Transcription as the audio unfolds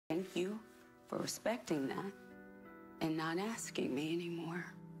Thank you for respecting that and not asking me anymore.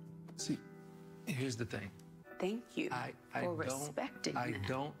 See, here's the thing. Thank you for respecting that. I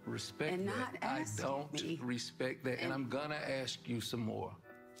don't respect and that. Not asking I don't me. respect that, and I'm gonna ask you some more.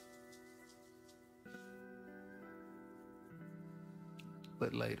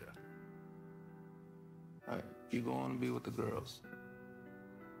 But later. All right, you go on and be with the girls.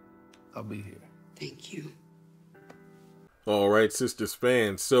 I'll be here. Thank you. All right, Sistas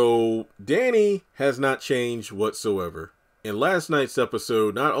fans. So Danni has not changed whatsoever. In last night's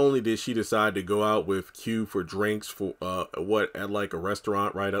episode, not only did she decide to go out with Q for drinks for at like a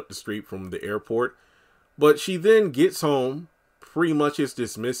restaurant right up the street from the airport, but she then gets home, pretty much is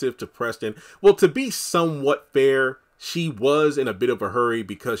dismissive to Preston. Well, to be somewhat fair, she was in a bit of a hurry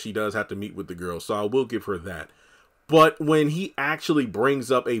because she does have to meet with the girl, so I will give her that. But when he actually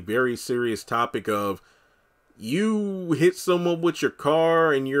brings up a very serious topic of, you hit someone with your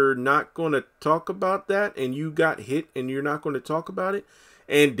car and you're not going to talk about that, and you got hit and you're not going to talk about it,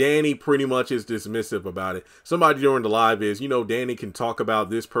 and Danni pretty much is dismissive about it. Somebody during the live is, Danni can talk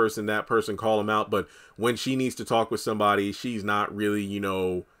about this person, that person, call them out, but when she needs to talk with somebody, she's not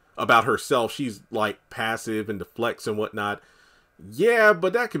really, about herself. She's like passive and deflects and whatnot. Yeah,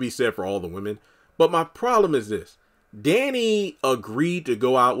 but that could be said for all the women. But my problem is this. Danni agreed to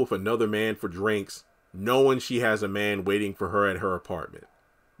go out with another man for drinks, knowing she has a man waiting for her at her apartment.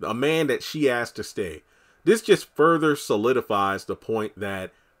 A man that she asked to stay. This just further solidifies the point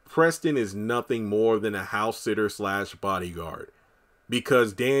that Preston is nothing more than a house sitter / bodyguard.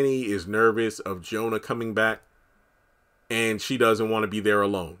 Because Danni is nervous of Jonah coming back, and she doesn't want to be there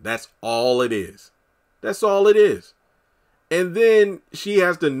alone. That's all it is. That's all it is. And then she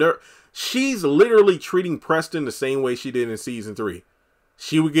has the nerve. She's literally treating Preston the same way she did in season 3.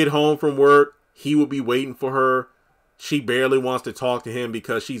 She would get home from work. He would be waiting for her. She barely wants to talk to him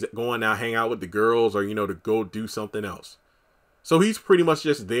because she's going out, hang out with the girls, or, to go do something else. So he's pretty much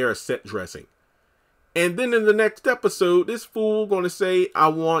just there set dressing. And then in the next episode, this fool going to say, I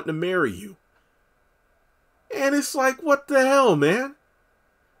want to marry you. And it's like, what the hell, man?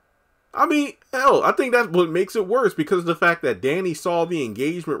 I mean, hell, I think that's what makes it worse, because of the fact that Danni saw the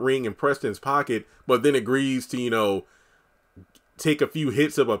engagement ring in Preston's pocket, but then agrees to, take a few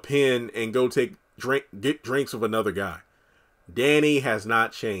hits of a pen and go get drinks with another guy. Danni has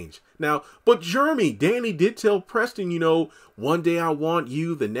not changed. Now, but Danni did tell Preston, one day I want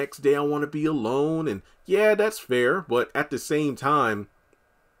you, the next day I want to be alone. And yeah, that's fair. But at the same time,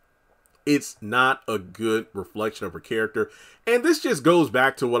 it's not a good reflection of her character. And this just goes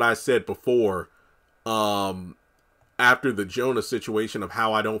back to what I said before, after the Jonah situation, of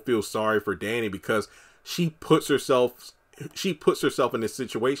how I don't feel sorry for Danni, because she puts herself in this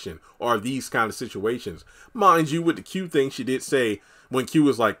situation, or these kind of situations. Mind you, with the Q thing, she did say, when Q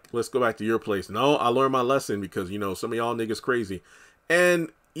was like, let's go back to your place. No, I learned my lesson because, some of y'all niggas crazy. And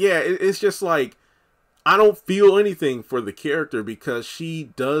yeah, it's just like, I don't feel anything for the character because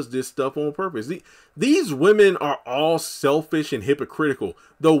she does this stuff on purpose. These women are all selfish and hypocritical.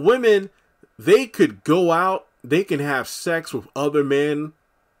 The women, they could go out, they can have sex with other men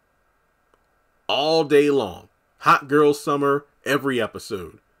all day long. Hot girl summer, every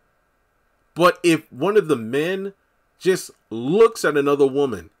episode. But if one of the men just looks at another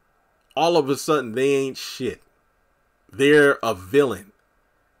woman, all of a sudden they ain't shit. They're a villain.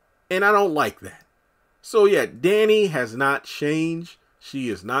 And I don't like that. So yeah, Danni has not changed. She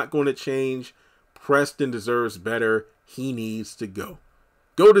is not going to change. Preston deserves better. He needs to go.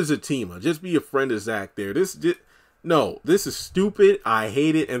 Go to Zatima. Just be a friend of Zach there. This is stupid. I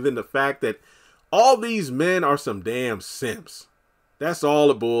hate it. And then the fact that all these men are some damn simps. That's all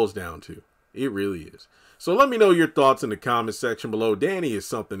it boils down to. It really is. So let me know your thoughts in the comment section below. Danni is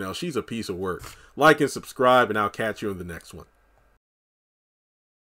something else. She's a piece of work. Like and subscribe, and I'll catch you in the next one.